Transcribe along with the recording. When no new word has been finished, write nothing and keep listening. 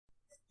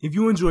If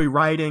you enjoy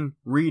writing,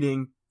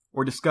 reading,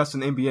 or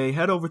discussing NBA,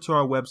 head over to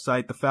our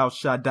website,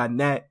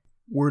 thefoulshot.net,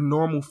 where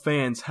normal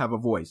fans have a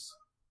voice.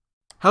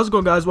 How's it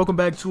going, guys? Welcome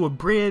back to a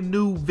brand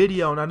new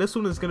video. Now, this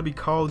one is going to be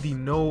called the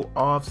No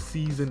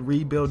Off-Season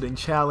Rebuilding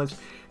Challenge.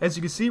 As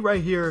you can see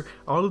right here,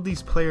 all of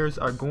these players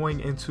are going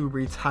into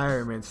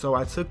retirement. So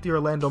I took the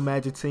Orlando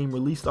Magic team,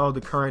 released all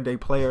the current day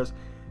players,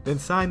 then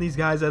signed these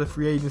guys out of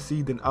free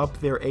agency, then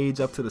upped their age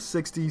up to the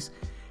 60s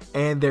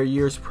and their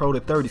years pro to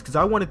 30s because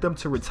I wanted them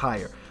to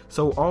retire.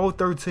 So all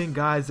 13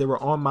 guys that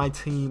were on my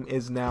team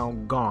is now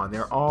gone.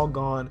 They're all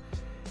gone.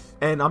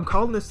 And I'm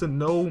calling this the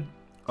No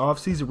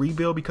Off-Season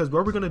Rebuild because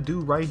what we're going to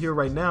do right here,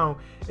 right now,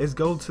 is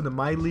go to the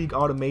My League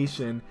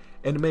automation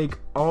and make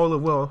all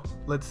of, well,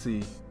 let's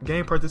see,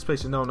 game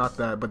participation, no, not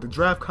that, but the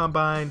draft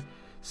combine,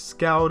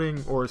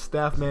 scouting or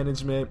staff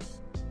management,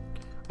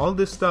 all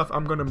this stuff,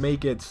 I'm going to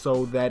make it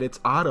so that it's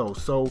auto.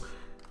 So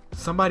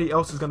somebody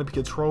else is going to be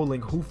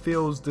controlling who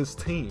fills this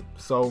team.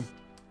 So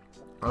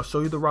I'll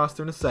show you the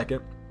roster in a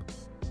second.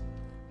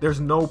 There's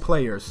no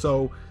players,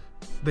 so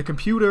the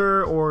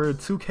computer or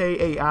 2K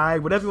AI,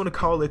 whatever you want to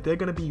call it, they're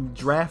going to be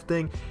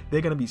drafting,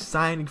 they're going to be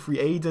signing free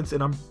agents,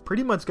 and I'm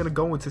pretty much going to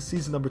go into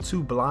season number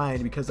 2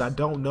 blind because I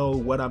don't know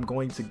what I'm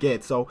going to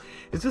get. So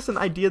it's just an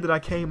idea that I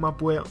came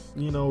up with,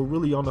 you know,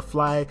 really on the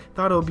fly.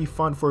 Thought it would be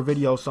fun for a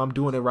video, so I'm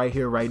doing it right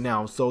here, right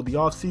now. So the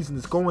off season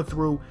is going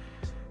through.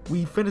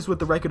 We finished with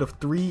the record of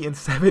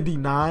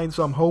 3-79,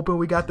 so I'm hoping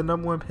we got the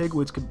 #1 pick,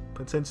 which could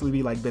potentially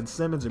be like Ben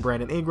Simmons or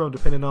Brandon Ingram,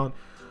 depending on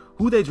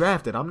who they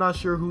drafted. I'm not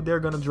sure who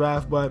they're going to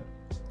draft, but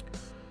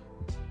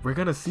we're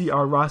going to see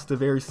our roster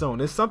very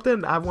soon. It's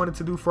something I've wanted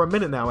to do for a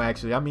minute now,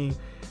 actually. I mean,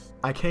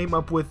 I came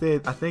up with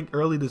it, I think,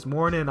 early this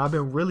morning. I've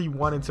been really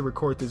wanting to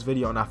record this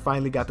video, and I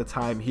finally got the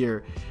time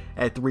here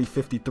at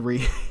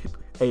 3:53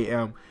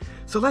 a.m.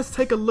 So let's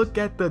take a look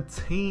at the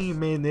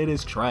team, and it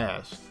is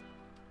trash.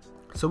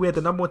 So we had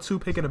the #2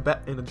 pick in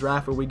the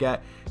draft where we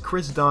got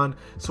Chris Dunn.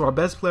 So our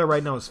best player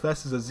right now is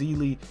Festus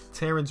Ezeli,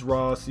 Terrence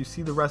Ross. You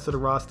see the rest of the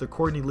roster.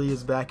 Courtney Lee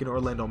is back in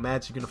Orlando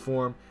Magic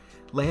uniform.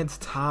 Lance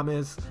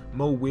Thomas,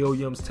 Mo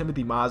Williams,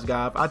 Timothy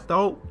Mozgov. I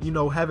thought, you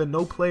know, having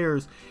no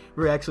players,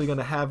 we were actually going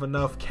to have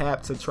enough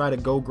cap to try to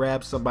go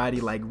grab somebody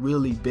like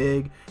really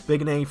big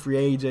name free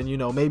agent, you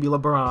know, maybe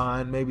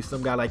LeBron, maybe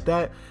some guy like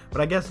that.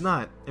 But I guess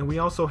not. And we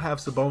also have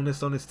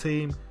Sabonis on this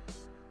team,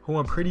 who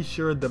I'm pretty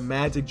sure the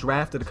Magic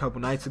drafted a couple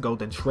nights ago,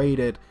 then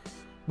traded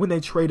when they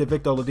traded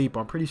Victor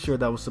Oladipo. I'm pretty sure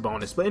that was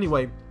Sabonis. But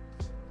anyway,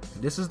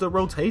 this is the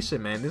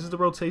rotation, man. This is the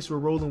rotation we're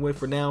rolling with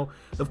for now.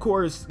 Of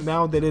course,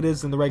 now that it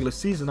is in the regular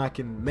season, I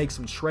can make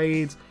some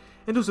trades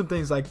and do some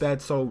things like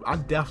that. So I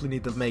definitely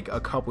need to make a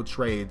couple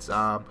trades.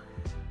 I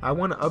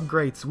want to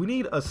upgrade. So we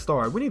need a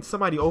star. We need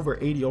somebody over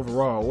 80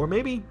 overall, or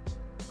maybe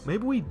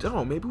we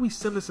don't. Maybe we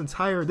sim this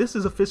entire. This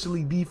is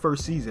officially the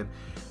first season.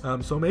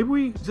 So maybe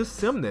we just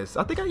sim this.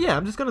 I think,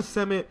 I'm just going to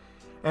sim it.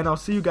 And I'll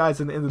see you guys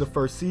in the end of the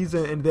first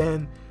season. And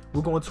then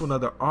we'll go into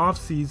another off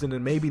season.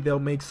 And maybe they'll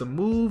make some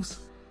moves.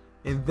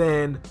 And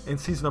then in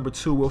season number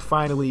 2, we'll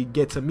finally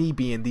get to me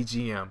being the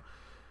GM.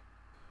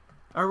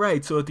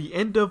 Alright, so at the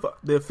end of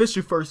the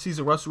official first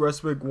season, Russell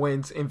Westbrook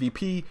wins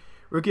MVP.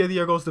 Rookie of the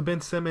Year goes to Ben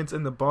Simmons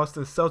in the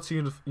Boston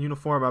Celtics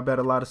uniform. I bet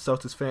a lot of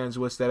Celtics fans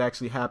wish that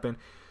actually happened.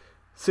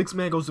 6th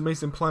man goes to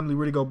Mason Plumlee.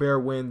 Rudy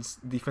Gobert wins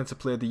Defensive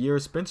Player of the Year.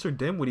 Spencer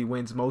Dinwiddie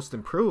wins Most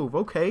Improved.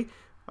 Okay,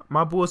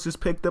 my Bulls just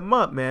picked him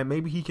up, man.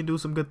 Maybe he can do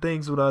some good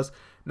things with us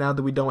now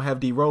that we don't have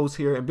D Rose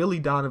here. And Billy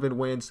Donovan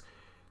wins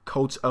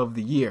Coach of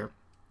the Year.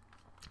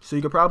 So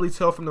you can probably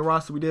tell from the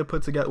roster we did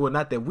put together. Well,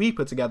 not that we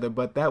put together,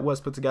 but that was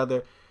put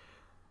together.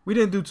 We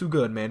didn't do too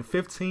good, man.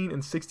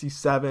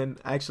 15-67.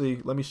 Actually,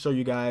 let me show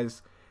you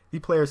guys the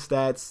player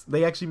stats.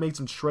 They actually made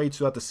some trades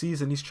throughout the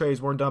season. These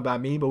trades weren't done by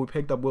me, but we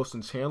picked up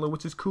Wilson Chandler,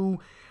 which is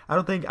cool. I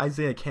don't think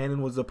Isaiah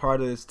Cannon was a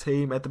part of this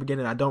team at the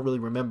beginning. I don't really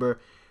remember.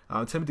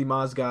 Timothy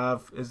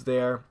Mozgov is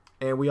there.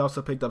 And we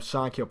also picked up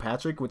Sean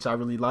Kilpatrick, which I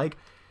really like.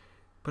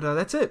 But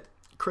that's it.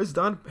 Chris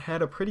Dunn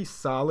had a pretty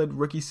solid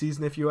rookie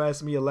season, if you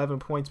ask me. 11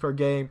 points per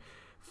game,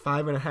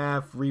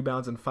 5.5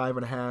 rebounds, and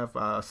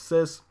 5.5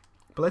 assists.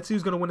 But let's see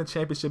who's going to win the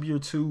championship year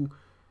 2.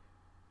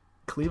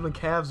 Cleveland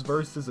Cavs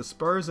versus the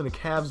Spurs, and the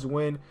Cavs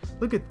win.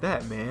 Look at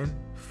that, man.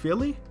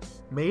 Philly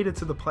made it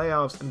to the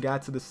playoffs and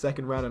got to the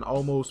second round and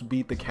almost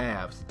beat the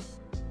Cavs.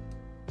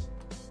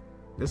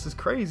 This is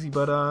crazy,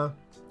 but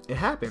it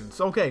happened.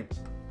 So, okay.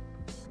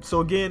 So,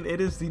 again, it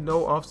is the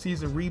no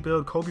off-season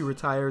rebuild. Kobe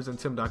retires and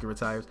Tim Duncan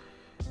retires.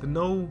 The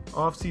no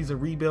off-season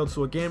rebuild.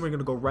 So, again, we're going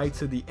to go right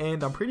to the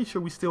end. I'm pretty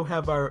sure we still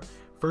have our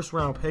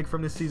first-round pick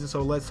from this season.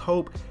 So, let's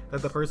hope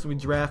that the person we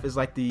draft is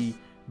like the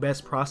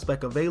best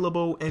prospect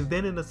available. And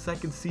then in the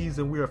second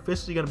season, we're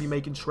officially going to be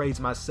making trades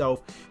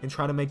myself and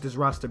trying to make this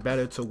roster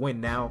better to win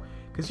now.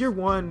 Because year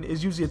 1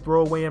 is usually a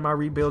throwaway in my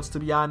rebuilds. To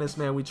be honest,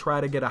 man, we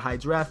try to get a high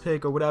draft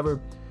pick or whatever.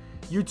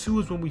 Year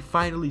 2 is when we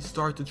finally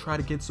start to try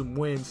to get some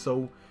wins.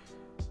 So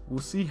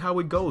we'll see how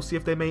it goes. See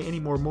if they made any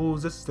more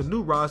moves. This is the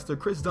new roster.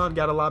 Chris Dunn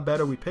got a lot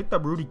better. We picked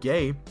up Rudy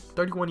Gay,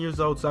 31 years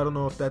old, so I don't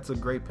know if that's a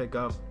great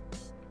pickup.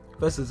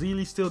 Festus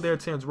Ezeli still there.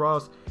 Terrence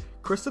Ross,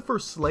 Christopher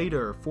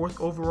Slater, 4th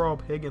overall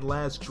pick in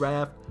last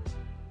draft.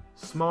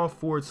 Small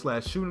forward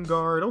 / shooting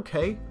guard.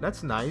 Okay,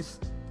 that's nice.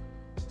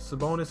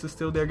 Sabonis is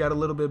still there, got a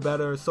little bit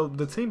better. So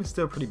the team is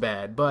still pretty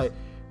bad, but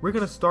we're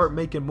going to start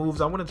making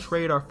moves. I want to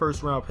trade our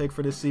 1st round pick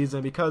for this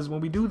season because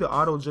when we do the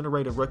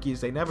auto-generated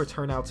rookies, they never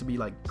turn out to be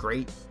like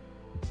great.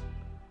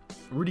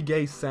 Rudy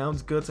Gay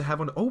sounds good to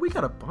have on. Oh, we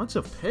got a bunch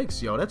of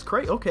picks, yo. That's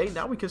great. Okay,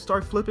 now we can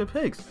start flipping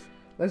picks.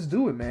 Let's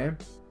do it, man.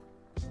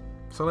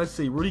 So let's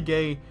see. Rudy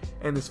Gay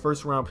and this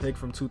 1st round pick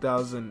from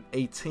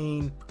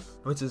 2018,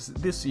 which is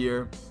this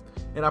year.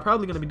 And I'm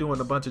probably going to be doing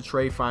a bunch of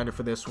trade finder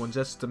for this one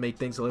just to make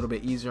things a little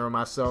bit easier on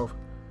myself.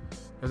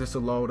 As this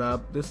will load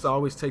up. This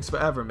always takes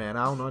forever, man.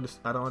 I don't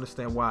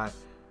understand why.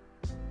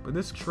 But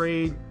this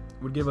trade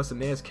would give us a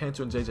Nance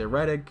Kentrell and JJ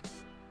Redick.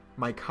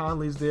 Mike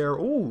Conley's there.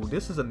 Ooh,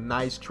 this is a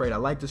nice trade. I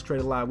like this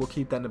trade a lot. We'll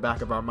keep that in the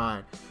back of our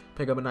mind.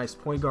 Pick up a nice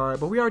point guard.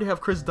 But we already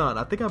have Chris Dunn.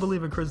 I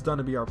believe in Chris Dunn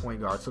to be our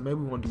point guard. So maybe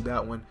we want to do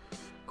that one.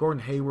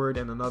 Gordon Hayward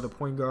and another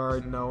point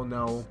guard.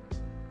 No.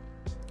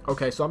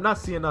 Okay, so I'm not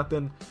seeing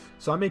nothing.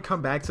 So I may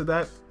come back to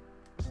that.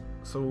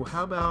 So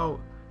how about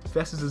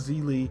Festus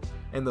Ezeli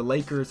and the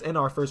Lakers and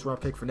our 1st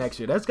round pick for next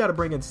year? That's got to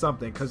bring in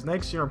something because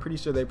next year I'm pretty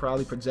sure they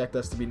probably project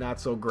us to be not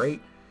so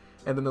great.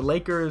 And then the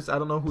Lakers, I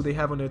don't know who they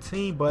have on their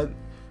team, but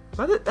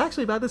by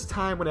this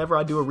time, whenever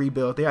I do a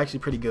rebuild, they're actually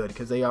pretty good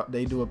because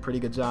they do a pretty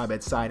good job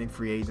at signing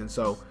free agents.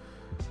 So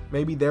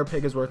maybe their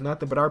pick is worth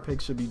nothing, but our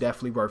pick should be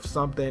definitely worth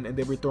something. And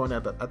then we're throwing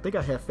out, I think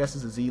I have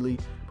Festus Ezeli,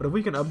 but if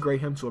we can upgrade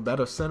him to a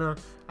better center,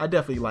 I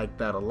definitely like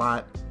that a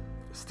lot.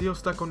 Still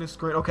stuck on this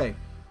screen. Okay.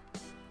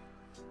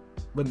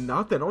 But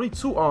nothing. Only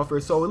 2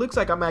 offers. So it looks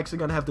like I'm actually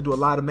going to have to do a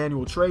lot of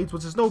manual trades,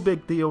 which is no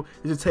big deal.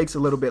 It just takes a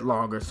little bit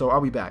longer. So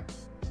I'll be back.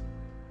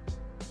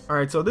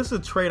 Alright, so this is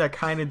a trade I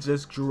kind of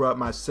just drew up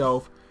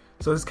myself.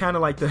 So it's kind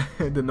of like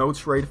the no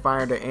trade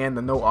finder and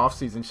the no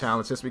offseason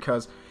challenge, just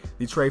because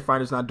the trade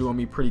finder's not doing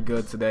me pretty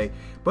good today.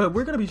 But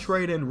we're going to be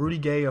trading Rudy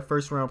Gay, a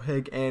 1st round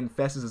pick, and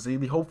Festus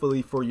Ezeli,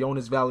 hopefully for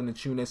Jonas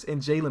Valanciunas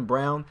and Jaylen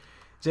Brown.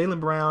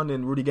 Jaylen Brown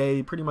and Rudy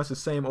Gay pretty much the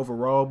same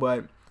overall,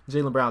 but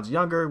Jaylen Brown's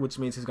younger, which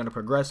means he's going to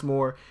progress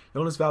more.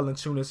 Jonas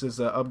Valanciunas is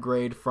an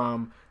upgrade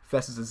from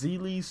Festus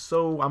Ezeli,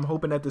 so I'm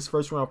hoping that this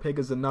 1st round pick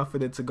is enough for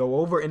it to go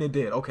over, and it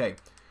did. Okay.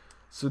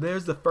 So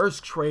there's the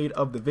first trade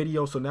of the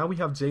video. So now we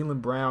have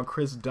Jaylen Brown,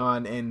 Chris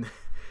Dunn, and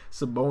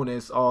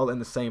Sabonis all in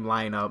the same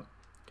lineup.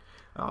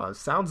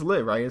 Sounds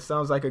lit, right? It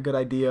sounds like a good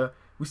idea.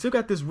 We still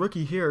got this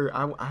rookie here.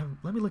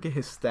 Let me look at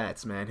his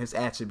stats, man. His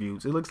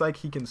attributes. It looks like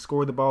he can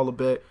score the ball a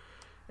bit,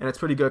 and it's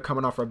pretty good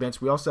coming off our bench.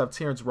 We also have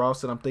Terrence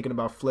Ross that I'm thinking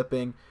about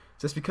flipping,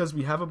 just because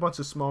we have a bunch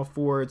of small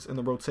forwards in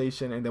the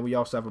rotation, and then we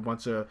also have a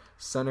bunch of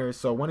centers.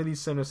 So one of these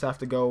centers have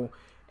to go,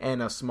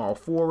 and a small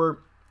forward.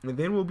 And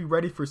then we'll be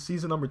ready for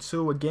season number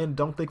 2. Again,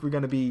 don't think we're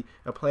going to be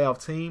a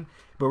playoff team,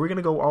 but we're going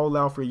to go all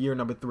out for year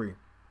number 3.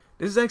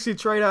 This is actually a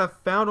trade I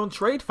found on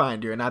Trade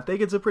Finder, and I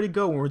think it's a pretty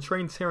good one. We're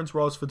trading Terrence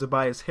Ross for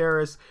Tobias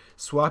Harris,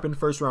 swapping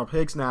 1st round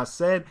picks. Now, I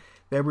said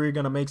that we were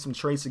going to make some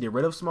trades to get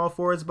rid of small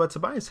forwards, but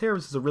Tobias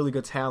Harris is a really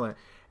good talent,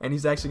 and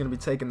he's actually going to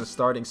be taking the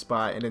starting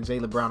spot, and then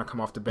Jaylen Brown will come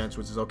off the bench,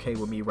 which is okay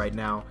with me right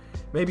now.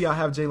 Maybe I'll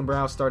have Jaylen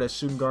Brown start as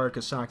shooting guard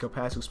because Sean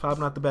Kilpatrick's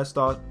probably not the best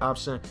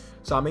option,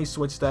 so I may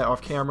switch that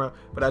off camera,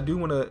 but I do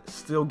want to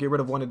still get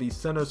rid of one of these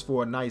centers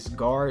for a nice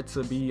guard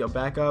to be a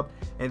backup,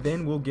 and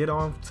then we'll get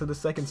on to the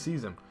 2nd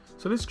season.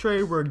 So this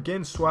trade, we're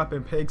again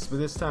swapping picks, but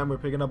this time we're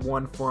picking up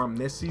one from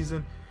this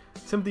season.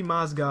 Timothy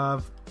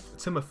Mozgov,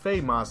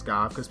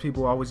 because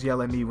people always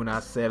yell at me when I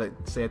say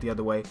it the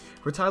other way.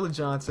 For Tyler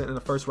Johnson in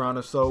the 1st round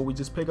or so, we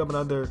just pick up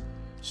another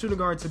shooting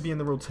guard to be in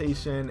the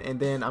rotation, and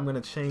then I'm going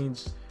to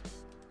change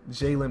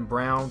Jaylen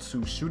Brown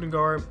to shooting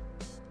guard.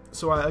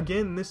 So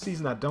again, this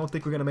season, I don't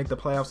think we're going to make the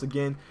playoffs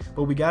again,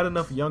 but we got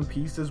enough young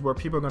pieces where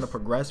people are going to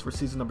progress for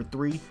season number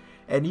 3.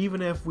 And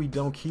even if we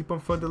don't keep them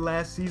for the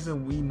last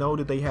season, we know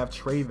that they have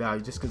trade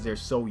value just because they're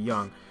so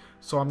young.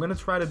 So I'm going to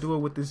try to do it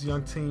with this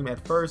young team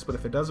at first, but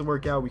if it doesn't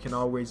work out, we can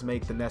always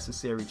make the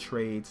necessary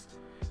trades.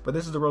 But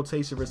this is the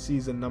rotation for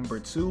season number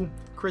 2.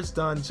 Chris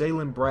Dunn,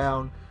 Jaylen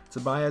Brown,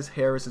 Tobias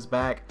Harris is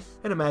back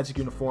in a Magic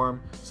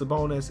uniform.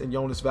 Sabonis and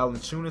Jonas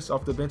Valanciunas.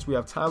 Off the bench, we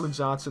have Tyler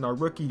Johnson, our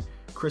rookie,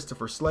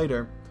 Christopher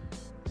Slater,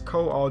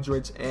 Cole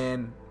Aldridge,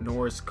 and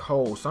Norris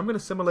Cole. So I'm going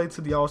to simulate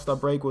to the All-Star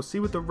break. We'll see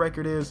what the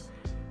record is.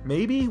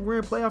 Maybe we're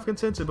in playoff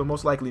contention, but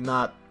most likely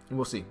not.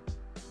 We'll see.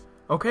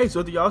 Okay, so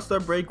at the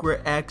All-Star break,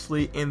 we're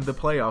actually in the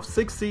playoffs.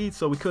 6 seed,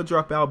 so we could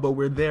drop out, but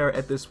we're there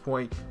at this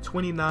point,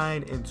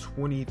 29 and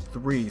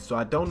 23. So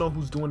I don't know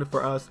who's doing it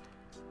for us.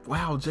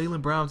 Wow,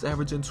 Jaylen Brown's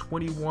averaging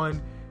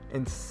 21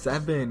 and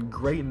 7.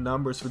 Great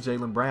numbers for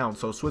Jaylen Brown.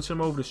 So switch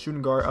him over to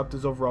shooting guard, upped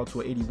his overall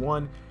to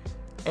 81.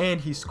 And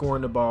he's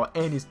scoring the ball,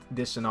 and he's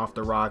dishing off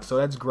the rock. So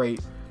that's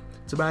great.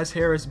 Tobias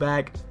Harris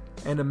back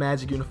in the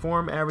Magic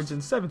uniform,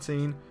 averaging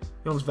 17.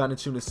 Jonas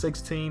Valanciunas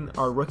 16.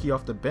 Our rookie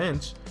off the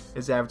bench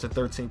is averaging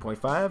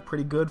 13.5.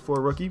 Pretty good for a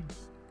rookie.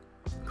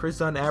 Chris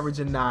Dunn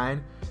averaging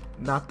 9.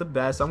 Not the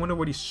best. I wonder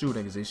what he's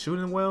shooting. Is he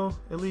shooting well,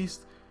 at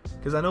least?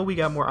 Because I know we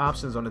got more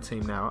options on the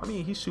team now. I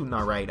mean, he's shooting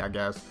all right, I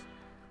guess.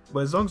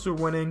 But as long as we're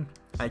winning,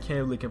 I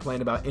can't really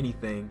complain about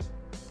anything.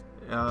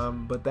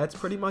 But that's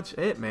pretty much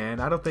it, man.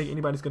 I don't think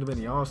anybody's going to be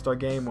in the All-Star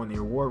game or in the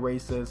award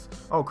races.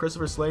 Oh,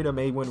 Christopher Slater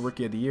may win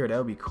Rookie of the Year. That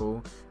would be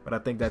cool. But I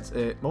think that's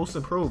it. Most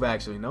improved,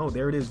 actually. No,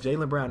 there it is.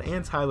 Jaylen Brown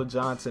and Tyler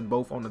Johnson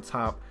both on the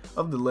top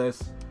of the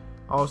list.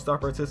 All-Star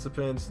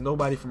participants.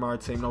 Nobody from our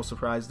team. No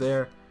surprise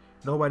there.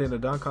 Nobody in the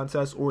dunk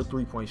contest or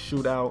three-point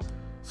shootout.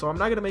 So I'm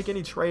not going to make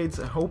any trades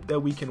and hope that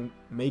we can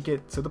make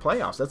it to the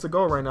playoffs. That's the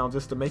goal right now,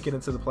 just to make it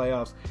into the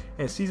playoffs.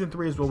 And Season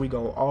 3 is where we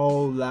go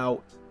all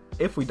out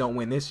if we don't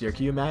win this year.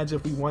 Can you imagine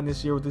if we won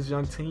this year with this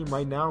young team?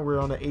 Right now, we're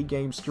on an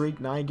 8-game streak,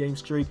 9-game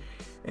streak,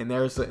 and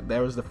there's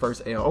the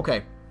first L.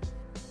 Okay.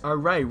 All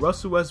right,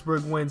 Russell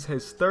Westbrook wins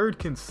his 3rd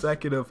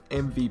consecutive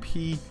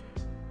MVP.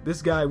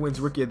 This guy wins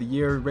Rookie of the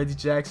Year. Reggie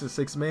Jackson,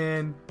 6th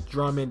man.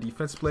 Drummond,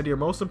 Defensive Player of the Year.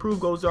 Most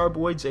improved goes to our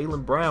boy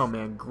Jaylen Brown,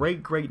 man.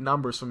 Great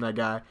numbers from that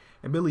guy.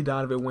 And Billy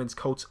Donovan wins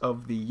Coach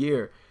of the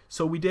Year.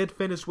 So we did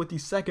finish with the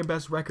 2nd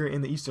best record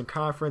in the Eastern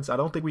Conference. I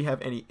don't think we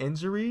have any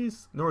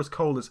injuries. Norris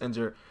Cole is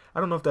injured. I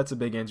don't know if that's a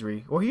big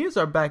injury. Well, he is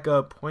our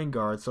backup point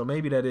guard, so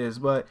maybe that is.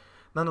 But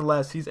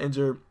nonetheless, he's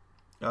injured.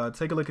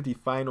 Take a look at the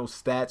final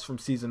stats from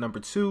season number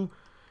 2.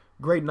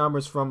 Great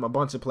numbers from a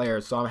bunch of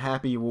players, so I'm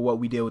happy with what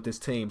we did with this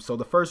team. So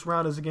the first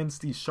round is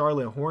against the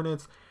Charlotte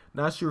Hornets.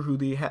 Not sure who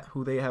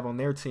they have on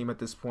their team at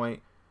this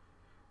point.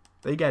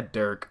 They got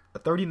Dirk. A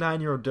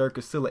 39-year-old Dirk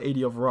is still an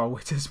 80 overall,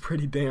 which is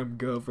pretty damn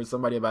good for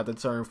somebody about to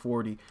turn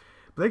 40.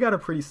 But they got a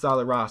pretty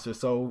solid roster,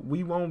 so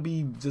we won't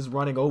be just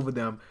running over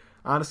them.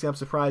 Honestly, I'm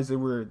surprised that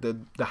we're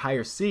the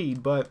higher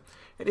seed, but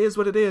it is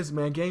what it is,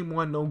 man. Game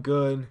 1, no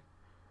good.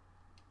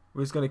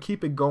 We're just going to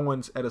keep it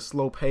going at a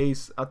slow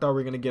pace. I thought we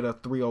were going to get a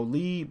 3-0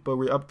 lead, but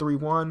we're up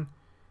 3-1.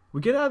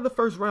 We get out of the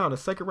first round. The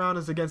second round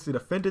is against the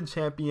defending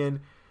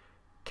champion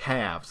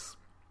Cavs.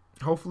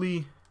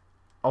 Hopefully...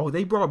 Oh,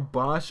 they brought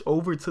Bosh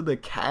over to the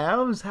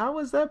Cavs? How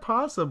is that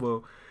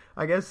possible?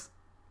 I guess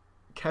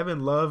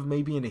Kevin Love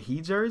may be in a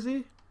Heat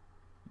jersey?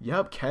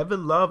 Yep,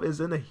 Kevin Love is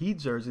in a Heat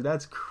jersey.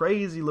 That's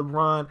crazy.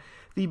 LeBron,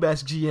 the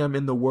best GM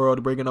in the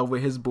world, bringing over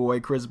his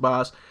boy, Chris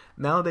Bosh.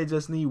 Now they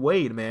just need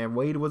Wade, man.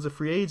 Wade was a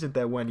free agent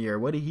that one year.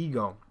 Where did he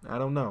go? I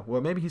don't know.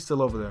 Well, maybe he's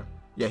still over there.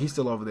 Yeah, he's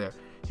still over there.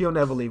 He'll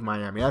never leave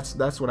Miami.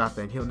 That's what I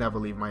think. He'll never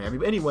leave Miami.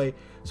 But anyway,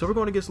 so we're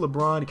going against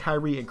LeBron,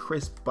 Kyrie, and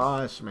Chris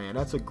Bosh, man.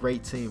 That's a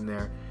great team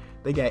there.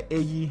 They got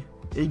Iggy.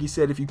 Iggy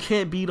said if you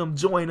can't beat them,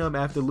 join them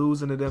after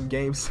losing to them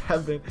Game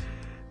 7.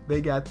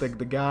 They got the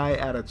guy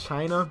out of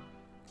China.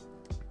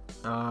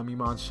 Iman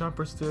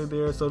Shumpert still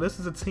there. So this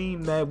is a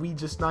team that we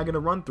just not going to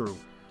run through.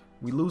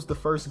 We lose the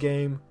first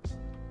game.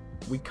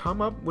 We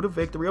come up with a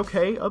victory.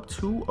 Okay, up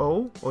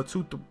 2-0 or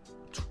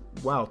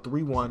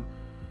 3-1.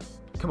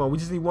 Come on, we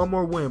just need one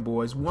more win,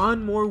 boys.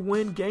 One more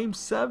win, Game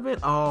 7.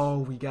 Oh,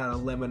 we got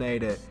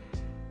eliminated.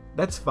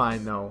 That's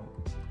fine, though.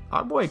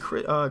 Our boy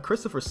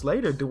Christopher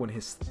Slater doing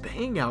his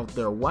thing out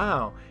there.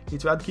 Wow. He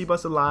tried to keep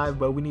us alive,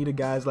 but we needed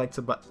guys like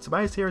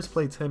Tobias Harris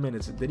play 10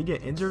 minutes. Did he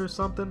get injured or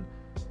something?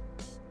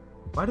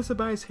 Why does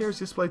Tobias Harris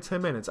just play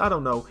 10 minutes? I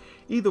don't know.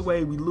 Either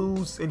way, we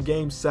lose in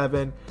Game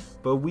 7,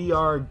 but we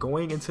are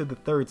going into the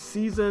 3rd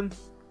season.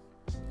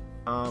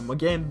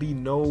 Again, the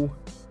no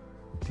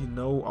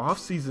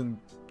off-season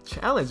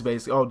challenge,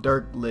 basically. Oh,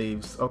 Dirk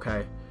leaves.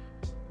 Okay.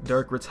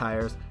 Dirk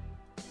retires.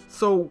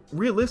 So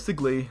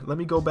realistically, let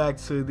me go back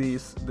to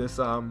this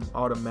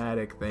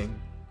automatic thing.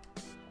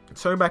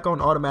 Turn back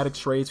on automatic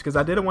trades because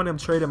I didn't want them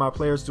trading my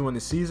players during the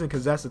season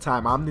because that's the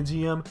time I'm the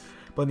GM.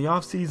 But in the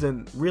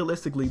offseason,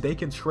 realistically, they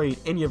can trade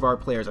any of our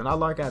players. And I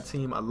like our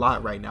team a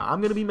lot right now. I'm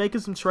going to be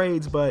making some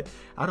trades, but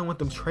I don't want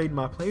them trading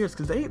my players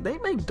because they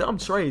make dumb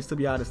trades, to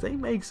be honest. They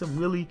make some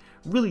really,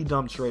 really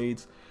dumb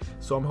trades.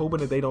 So I'm hoping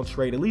that they don't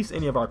trade at least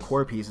any of our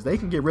core pieces. They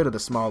can get rid of the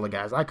smaller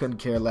guys. I couldn't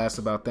care less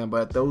about them.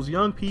 But those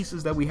young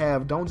pieces that we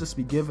have, don't just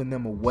be giving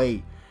them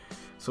away.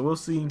 So we'll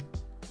see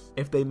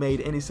if they made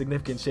any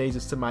significant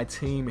changes to my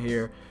team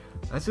here.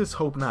 Let's just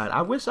hope not.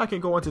 I wish I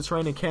could go into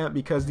training camp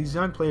because these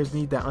young players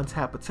need that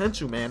untapped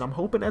potential, man. I'm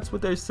hoping that's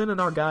what they're sending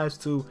our guys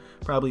to.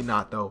 Probably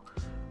not, though.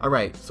 All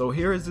right, so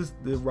here is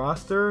the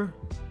roster.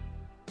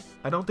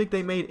 I don't think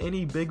they made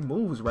any big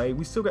moves, right?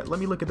 We still got... Let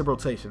me look at the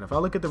rotation. If I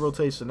look at the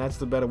rotation, that's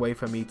the better way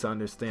for me to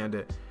understand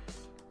it.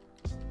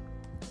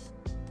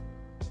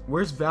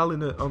 Where's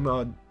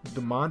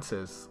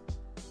DeMontis?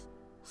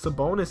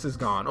 Sabonis is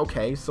gone.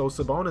 Okay, so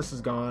Sabonis is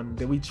gone.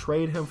 Did we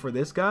trade him for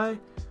this guy?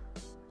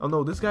 Oh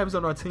no, this guy was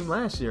on our team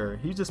last year.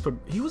 He was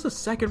a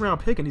 2nd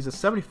round pick and he's a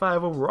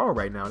 75 overall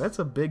right now. That's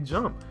a big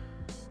jump.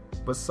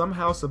 But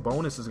somehow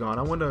Sabonis is gone.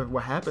 I wonder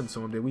what happened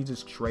to him. Did we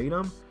just trade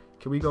him?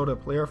 Can we go to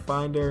Player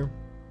Finder?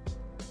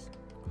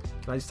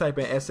 Can I just type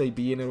in SAB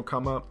and it'll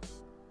come up?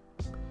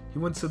 He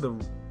went to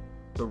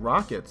the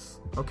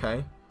Rockets.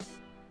 Okay.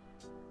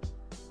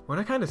 Well,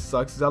 that kind of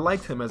sucks because I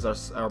liked him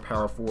as our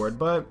power forward,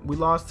 but we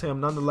lost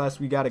him. Nonetheless,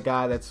 we got a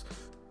guy that's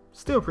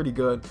still pretty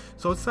good.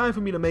 So it's time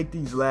for me to make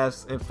these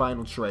last and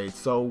final trades.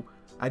 So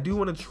I do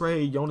want to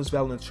trade Jonas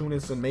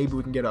Valanciunas, and maybe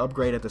we can get an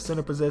upgrade at the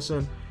center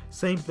position.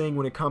 Same thing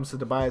when it comes to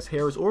Tobias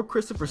Harris or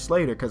Christopher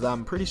Slater, because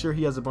I'm pretty sure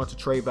he has a bunch of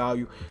trade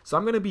value. So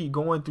I'm going to be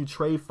going through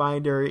Trade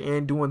Finder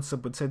and doing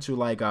some potential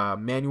like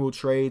manual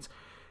trades,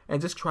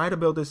 and just try to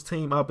build this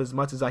team up as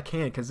much as I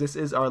can, because this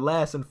is our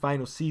last and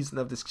final season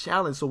of this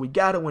challenge, so we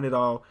got to win it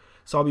all.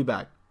 So I'll be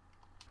back.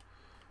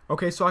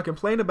 Okay, so I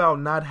complained about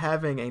not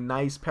having a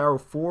nice power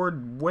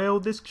forward. Well,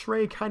 this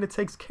trade kind of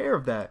takes care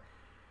of that.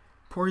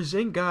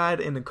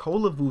 Porzingis and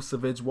Nikola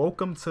Vucevic,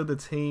 welcome to the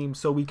team.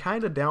 So we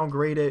kind of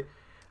downgraded.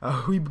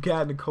 We've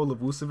got Nikola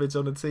Vucevic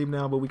on the team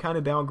now, but we kind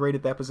of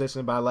downgraded that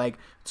position by like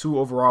 2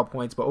 overall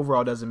points, but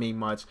overall doesn't mean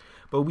much.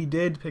 But we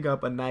did pick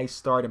up a nice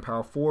start in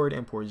power forward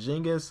and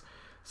Porzingis.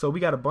 So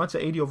we got a bunch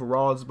of 80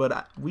 overalls,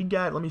 but we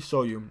got, let me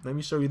show you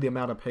the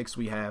amount of picks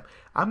we have.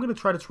 I'm going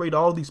to try to trade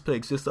all these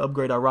picks just to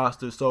upgrade our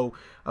roster, so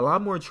a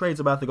lot more trades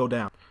about to go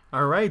down.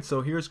 Alright,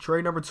 so here's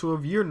trade number 2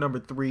 of year number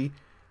 3.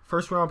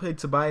 First round pick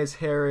Tobias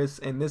Harris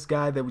and this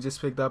guy that we just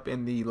picked up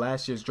in the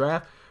last year's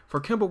draft for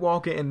Kemba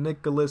Walker and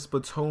Nicholas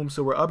Batum.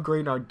 So we're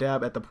upgrading our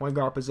depth at the point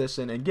guard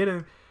position and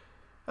getting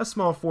a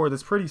small forward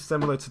that's pretty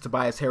similar to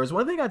Tobias Harris.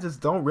 One thing I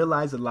just don't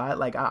realize a lot,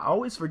 like I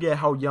always forget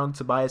how young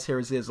Tobias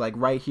Harris is, like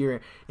right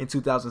here in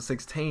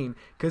 2016,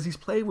 because he's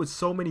played with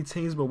so many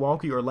teams,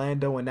 Milwaukee,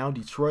 Orlando, and now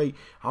Detroit.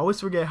 I always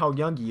forget how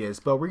young he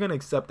is, but we're going to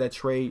accept that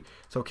trade.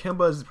 So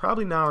Kemba is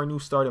probably now our new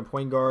starting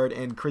point guard,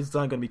 and Chris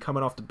Dunn going to be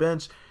coming off the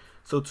bench.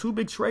 So 2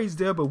 big trades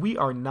there, but we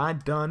are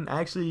not done.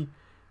 Actually,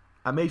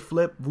 I may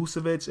flip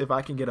Vucevic if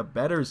I can get a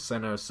better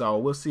center, so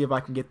we'll see if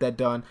I can get that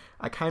done.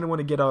 I kind of want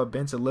to get our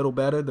bench a little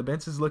better. The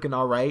bench is looking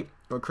all right.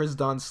 Or Chris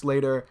Dunn,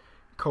 Slater,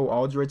 Cole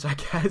Aldrich, I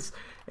guess,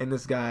 and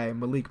this guy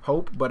Malik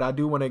Pope. But I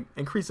do want to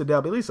increase the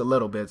depth at least a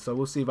little bit, so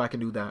we'll see if I can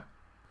do that.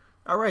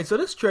 All right, so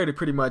this trade would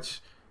pretty much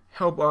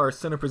help our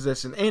center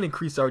position and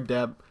increase our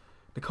depth.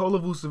 Nikola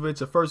Vucevic,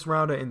 a first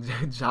rounder, and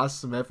Josh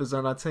Smith is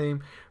on our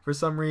team for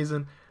some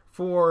reason.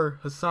 For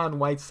Hassan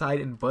Whiteside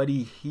and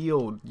Buddy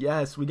Hield.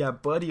 Yes, we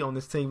got Buddy on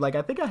this team. Like,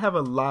 I think I have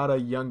a lot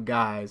of young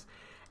guys.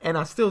 And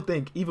I still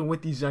think, even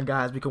with these young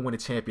guys, we can win a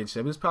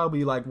championship. It's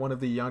probably like one of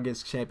the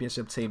youngest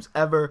championship teams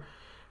ever.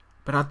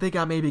 But I think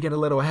I may be getting a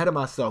little ahead of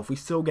myself. We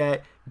still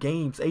got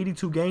games,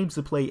 82 games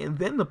to play, and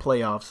then the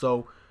playoffs.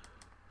 So,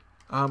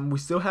 we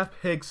still have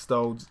picks,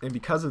 though. And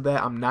because of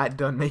that, I'm not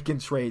done making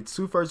trades.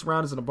 2 first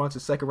rounders and a bunch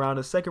of second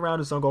rounders. Second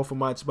rounders don't go for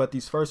much, but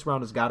these first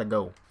rounders got to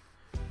go.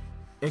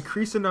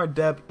 Increasing our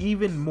depth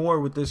even more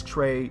with this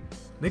trade.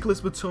 Nicholas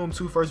Batum,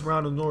 2 first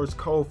rounders, Norris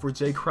Cole for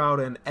Jay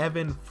Crowder and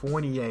Evan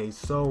Fournier.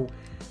 So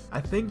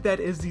I think that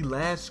is the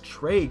last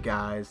trade,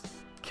 guys.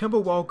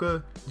 Kemba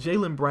Walker,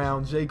 Jaylen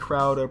Brown, Jay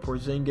Crowder,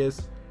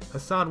 Porzingis,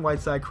 Hassan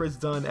Whiteside, Chris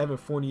Dunn, Evan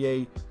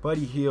Fournier,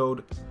 Buddy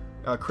Hield,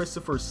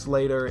 Christopher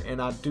Slater, and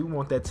I do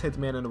want that 10th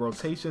man in the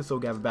rotation, so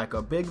we have a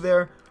backup big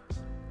there.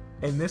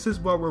 And this is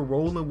what we're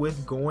rolling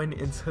with going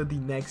into the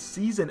next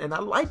season. And I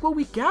like what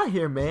we got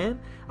here, man.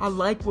 I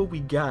like what we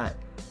got.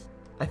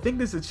 I think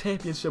this is a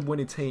championship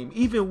winning team.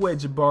 Even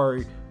with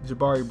Jaylen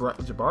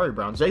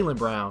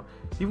Brown.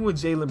 Even with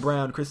Jaylen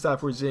Brown, Kristaps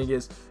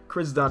Porzingis,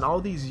 Chris Dunn,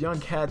 all these young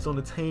cats on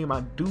the team,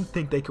 I do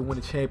think they can win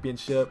a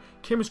championship.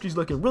 Chemistry's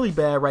looking really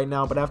bad right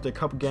now, but after a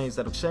couple games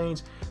that'll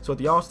change. So at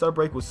the All-Star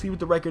break, we'll see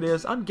what the record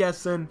is. I'm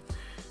guessing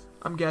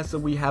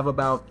we have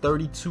about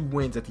 32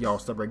 wins at the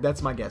All-Star break.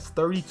 That's my guess.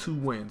 32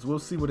 wins. We'll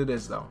see what it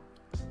is, though.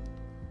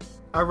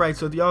 Alright,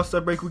 so at the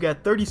All-Star break, we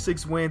got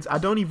 36 wins. I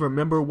don't even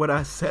remember what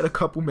I said a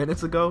couple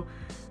minutes ago,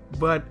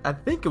 but I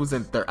think it was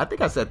in 30. I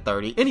think I said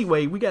 30.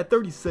 Anyway, we got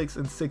 36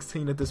 and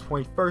 16 at this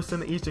point. First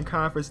in the Eastern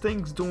Conference.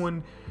 Things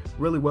doing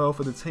really well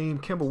for the team.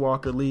 Kemba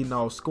Walker leading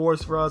all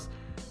scores for us.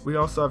 We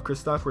also have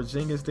Kristaps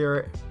Porzingis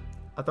there.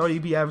 I thought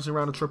he'd be averaging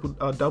around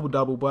a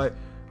double-double, but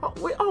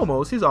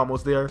he's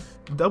almost there.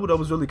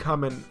 Double-double's really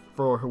coming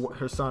for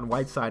her son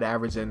Whiteside,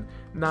 averaging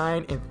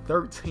 9 and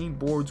 13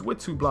 boards with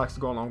 2 blocks to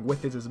go along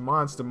with it. Is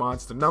monster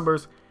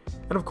numbers.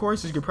 And of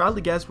course, as you can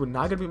probably guess, we're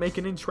not going to be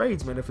making any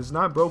trades, man. If it's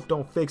not broke,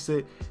 don't fix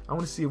it. I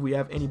want to see if we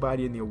have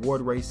anybody in the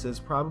award races.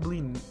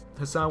 Probably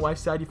Hassan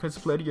Whiteside,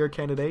 Defensive Player of the Year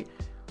candidate.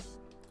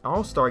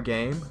 All-Star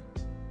game.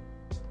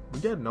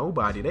 We got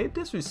nobody. They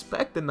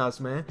disrespecting us,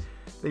 man.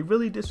 They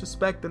really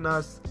disrespecting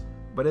us.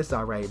 But it's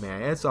alright,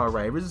 man. It's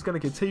alright. We're just going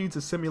to continue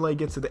to simulate,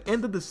 get to the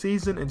end of the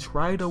season, and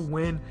try to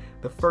win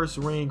the first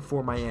ring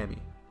for Miami.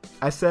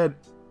 I said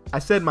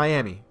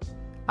Miami.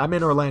 I'm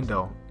in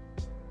Orlando.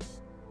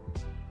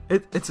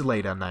 It's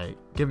late at night.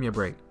 Give me a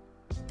break.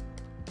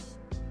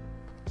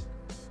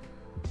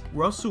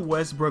 Russell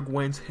Westbrook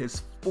wins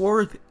his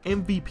 4th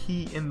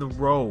MVP in the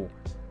row.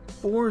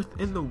 4th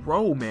in the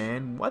row,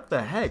 man. What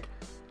the heck?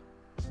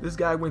 This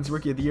guy wins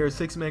Rookie of the Year.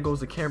 6th man goes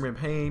to Cameron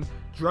Payne.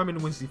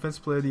 Drummond wins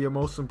Defensive Player of the Year.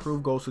 Most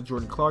Improved goes to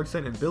Jordan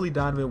Clarkson. And Billy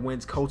Donovan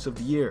wins Coach of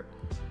the Year.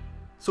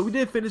 So we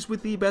did finish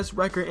with the best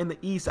record in the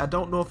East. I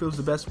don't know if it was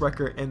the best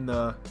record in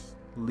the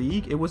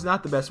league. It was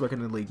not the best record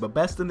in the league, but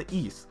best in the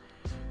East.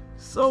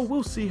 So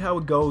we'll see how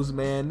it goes,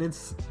 man.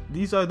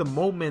 These are the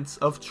moments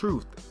of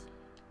truth.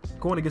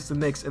 Going against the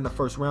Knicks in the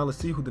first round. Let's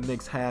see who the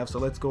Knicks have. So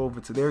let's go over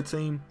to their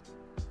team.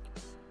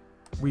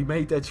 We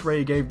made that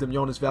trade, gave them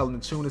Jonas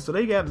Valanciunas. So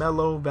they got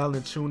Melo,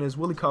 Valanciunas,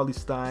 Willie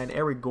Cauley-Stein,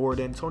 Eric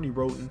Gordon, Tony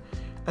Roten.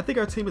 I think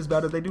our team is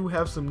better. They do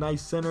have some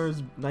nice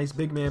centers, nice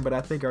big men, but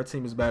I think our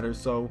team is better.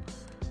 So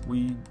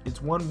it's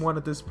 1-1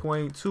 at this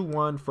point,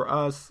 2-1 for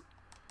us.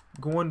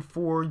 Going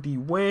for the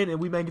win, and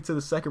we make it to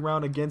the second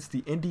round against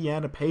the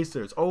Indiana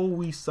Pacers. Oh,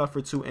 we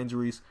suffered 2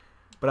 injuries,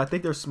 but I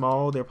think they're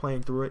small. They're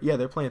playing through it. Yeah,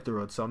 they're playing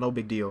through it, so no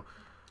big deal.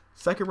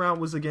 Second round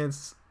was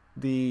against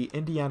the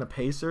Indiana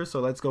Pacers,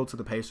 so let's go to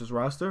the Pacers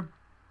roster.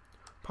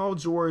 Paul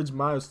George,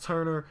 Miles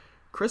Turner,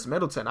 Chris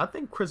Middleton. I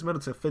think Chris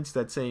Middleton fits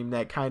that team,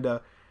 that kind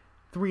of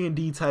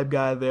 3-and-D type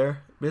guy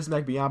there.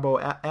 Bismack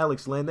Biyombo,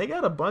 Alex Len. They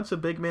got a bunch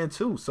of big men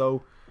too,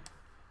 so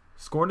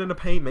scoring in the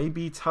paint may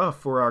be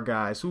tough for our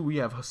guys. We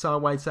have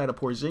Hassan Whiteside of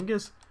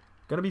Porzingis.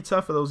 Gonna be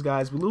tough for those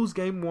guys. We lose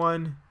game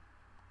 1,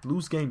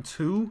 lose game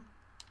 2.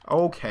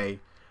 Okay,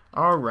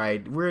 all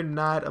right. We're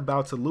not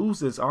about to lose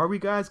this, are we,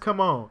 guys? Come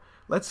on,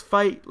 let's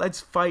fight. Let's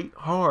fight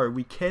hard.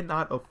 We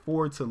cannot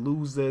afford to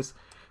lose this.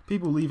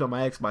 People leave on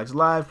my Xbox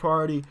Live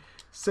party,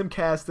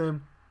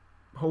 simcasting.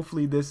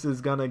 Hopefully this is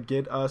gonna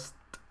get us.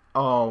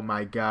 Oh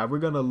my God, we're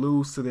gonna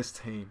lose to this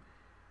team.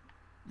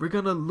 We're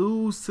gonna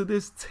lose to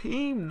this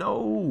team.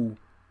 No,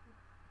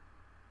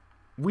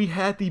 we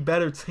had the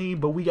better team,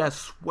 but we got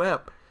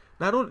swept.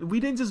 We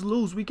didn't just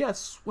lose, we got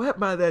swept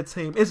by that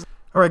team.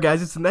 Alright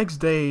guys, it's the next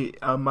day.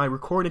 My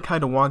recording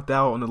kind of wonked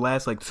out on the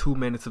last like 2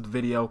 minutes of the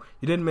video.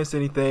 You didn't miss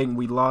anything.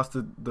 We lost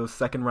the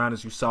second round,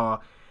 as you saw,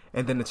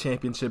 and then the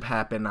championship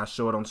happened. I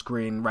show it on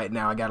screen right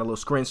now. I got a little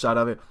screenshot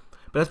of it.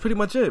 But that's pretty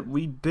much it.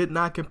 We did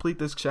not complete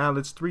this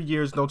challenge. 3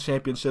 years, no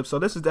championship. So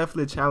this is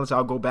definitely a challenge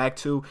I'll go back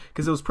to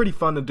because it was pretty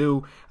fun to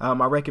do.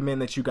 I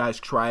recommend that you guys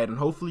try it. And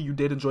hopefully you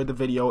did enjoy the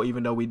video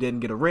even though we didn't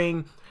get a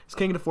ring. It's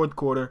King of the Fourth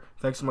Quarter.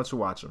 Thanks so much for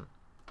watching.